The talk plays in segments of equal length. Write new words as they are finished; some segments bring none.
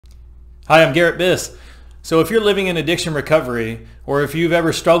Hi, I'm Garret Biss. So if you're living in addiction recovery, or if you've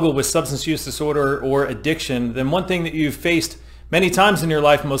ever struggled with substance use disorder or addiction, then one thing that you've faced many times in your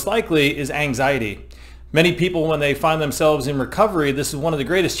life most likely is anxiety. Many people, when they find themselves in recovery, this is one of the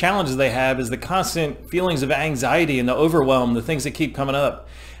greatest challenges they have, is the constant feelings of anxiety and the overwhelm, the things that keep coming up.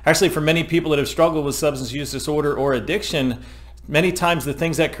 Actually, for many people that have struggled with substance use disorder or addiction, many times the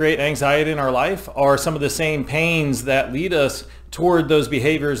things that create anxiety in our life are some of the same pains that lead us toward those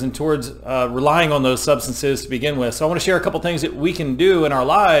behaviors and towards relying on those substances to begin with. So I want to share a couple things that we can do in our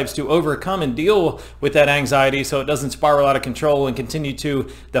lives to overcome and deal with that anxiety so it doesn't spiral out of control and continue to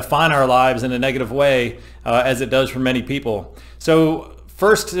define our lives in a negative way as it does for many people. So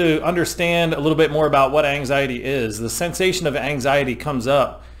first, to understand a little bit more about what anxiety is, the sensation of anxiety comes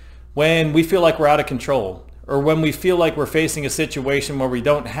up when we feel like we're out of control, or when we feel like we're facing a situation where we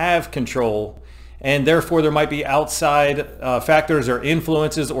don't have control, and therefore there might be outside factors or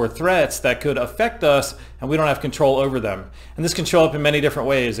influences or threats that could affect us and we don't have control over them. And this can show up in many different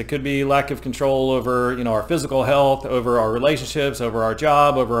ways. It could be lack of control over our physical health, over our relationships, over our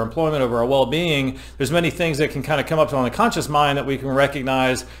job, over our employment, over our well-being. There's many things that can kind of come up on the conscious mind that we can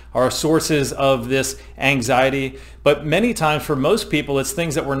recognize are sources of this anxiety. But many times for most people, it's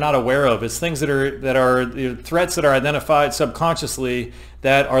things that we're not aware of. It's things that are threats that are identified subconsciously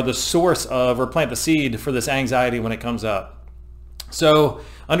that are the source of, or plant the seed for, this anxiety when it comes up. So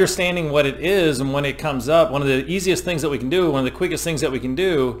understanding what it is and when it comes up, one of the easiest things that we can do, one of the quickest things that we can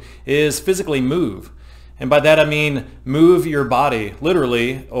do is physically move. And by that I mean move your body,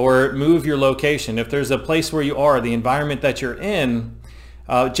 literally, or move your location. If there's a place where you are, the environment that you're in,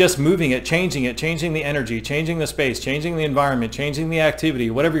 just moving it, changing the energy, changing the space, changing the environment, changing the activity,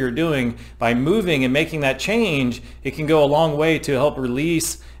 whatever you're doing, by moving and making that change, it can go a long way to help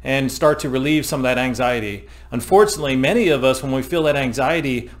release and start to relieve some of that anxiety. Unfortunately, many of us, when we feel that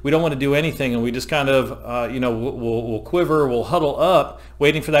anxiety, we don't want to do anything, and we just kind of, we'll quiver, we'll huddle up,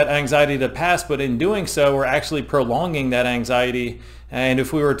 waiting for that anxiety to pass. But in doing so, we're actually prolonging that anxiety. And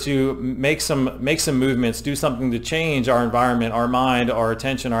if we were to make some movements, do something to change our environment, our mind, our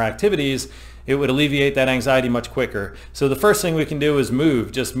attention, our activities, it would alleviate that anxiety much quicker. So the first thing we can do is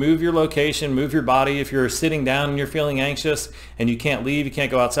move. Just move your location, move your body. If you're sitting down and you're feeling anxious and you can't leave, you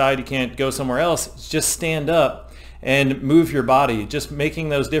can't go outside, you can't go somewhere else, just stand up and move your body. Just making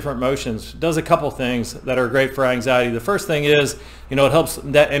those different motions does a couple things that are great for anxiety. The first thing is, it helps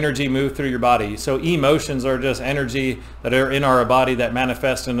that energy move through your body. So emotions are just energy that are in our body that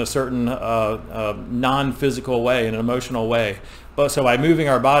manifest in a certain non-physical way, an emotional way. But so by moving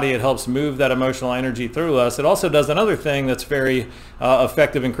our body, it helps move that emotional energy through us. It also does another thing that's very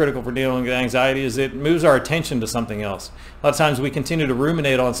effective and critical for dealing with anxiety, is it moves our attention to something else. A lot of times we continue to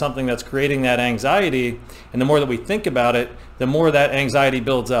ruminate on something that's creating that anxiety, and the more that we think about it, the more that anxiety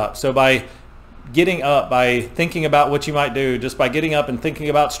builds up. So by getting up, by thinking about what you might do, just by getting up and thinking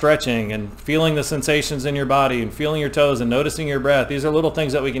about stretching and feeling the sensations in your body and feeling your toes and noticing your breath, these are little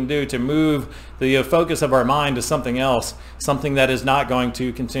things that we can do to move the focus of our mind to something else, something that is not going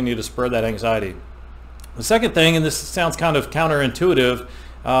to continue to spur that anxiety. The second thing, and this sounds kind of counterintuitive,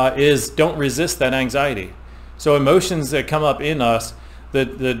 is don't resist that anxiety. So emotions that come up in us,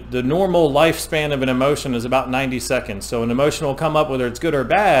 the normal lifespan of an emotion is about 90 seconds. So an emotion will come up, whether it's good or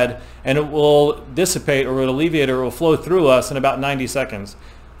bad, and it will dissipate or it will alleviate or it will flow through us in about 90 seconds.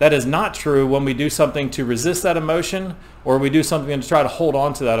 That is not true when we do something to resist that emotion, or we do something to try to hold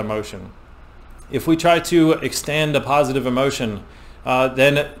on to that emotion. If we try to extend a positive emotion,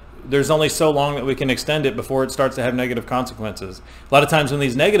 then there's only so long that we can extend it before it starts to have negative consequences. A lot of times when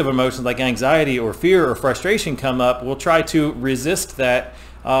these negative emotions like anxiety or fear or frustration come up, we'll try to resist that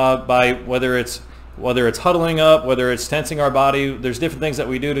by whether it's huddling up, whether it's tensing our body. There's different things that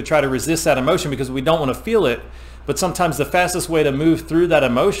we do to try to resist that emotion because we don't want to feel it. But sometimes the fastest way to move through that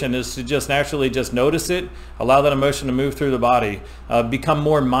emotion is to just naturally just notice it, allow that emotion to move through the body, become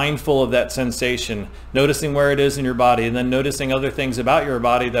more mindful of that sensation, noticing where it is in your body, and then noticing other things about your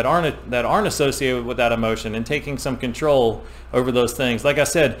body that aren't associated with that emotion, and taking some control over those things. Like I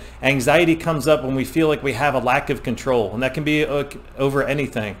said, anxiety comes up when we feel like we have a lack of control, and that can be over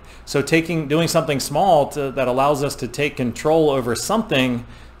anything. So doing something small that allows us to take control over something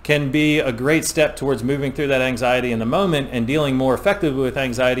can be a great step towards moving through that anxiety in the moment and dealing more effectively with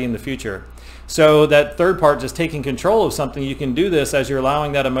anxiety in the future. So that third part, just taking control of something, you can do this as you're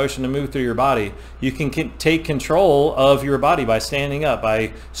allowing that emotion to move through your body. You can take control of your body by standing up,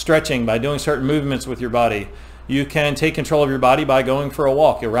 by stretching, by doing certain movements with your body. You can take control of your body by going for a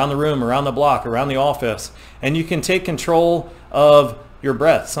walk around the room, around the block, around the office. And you can take control of your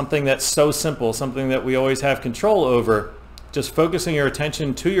breath, something that's so simple, something that we always have control over. Just focusing your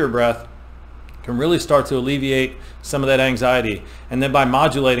attention to your breath can really start to alleviate some of that anxiety. And then by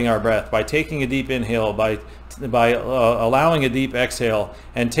modulating our breath, by taking a deep inhale, by allowing a deep exhale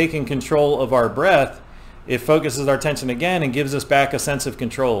and taking control of our breath, it focuses our attention again and gives us back a sense of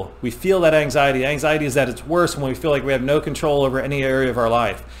control. We feel that anxiety. Anxiety is at its worst when we feel like we have no control over any area of our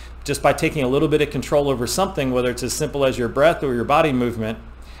life. Just by taking a little bit of control over something, whether it's as simple as your breath or your body movement,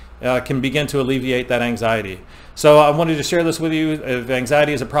 can begin to alleviate that anxiety. So I wanted to share this with you. If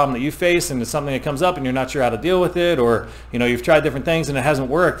anxiety is a problem that you face and it's something that comes up and you're not sure how to deal with it, or you've tried different things and it hasn't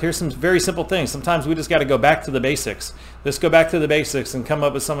worked, here's some very simple things. Sometimes we just got to go back to the basics. Let's go back to the basics and come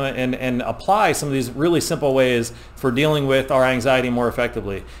up with some and apply some of these really simple ways for dealing with our anxiety more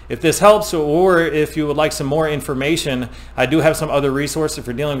effectively. If this helps, or if you would like some more information, I do have some other resources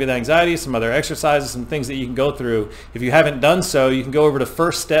for dealing with anxiety, some other exercises, some things that you can go through. If you haven't done so, you can go over to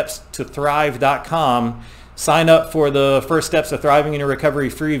firststepstothrive.com. Sign up for the First Steps to Thriving in Your Recovery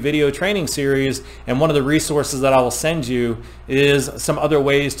free video training series, and one of the resources that I will send you is some other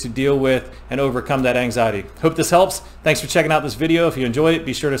ways to deal with and overcome that anxiety. Hope this helps. Thanks for checking out this video. If you enjoyed it,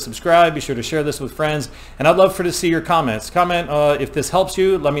 be sure to subscribe, be sure to share this with friends, and I'd love to see your comments. Comment if this helps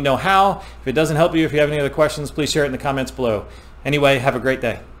you, let me know how. If it doesn't help you, if you have any other questions, please share it in the comments below. Anyway, have a great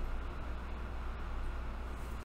day.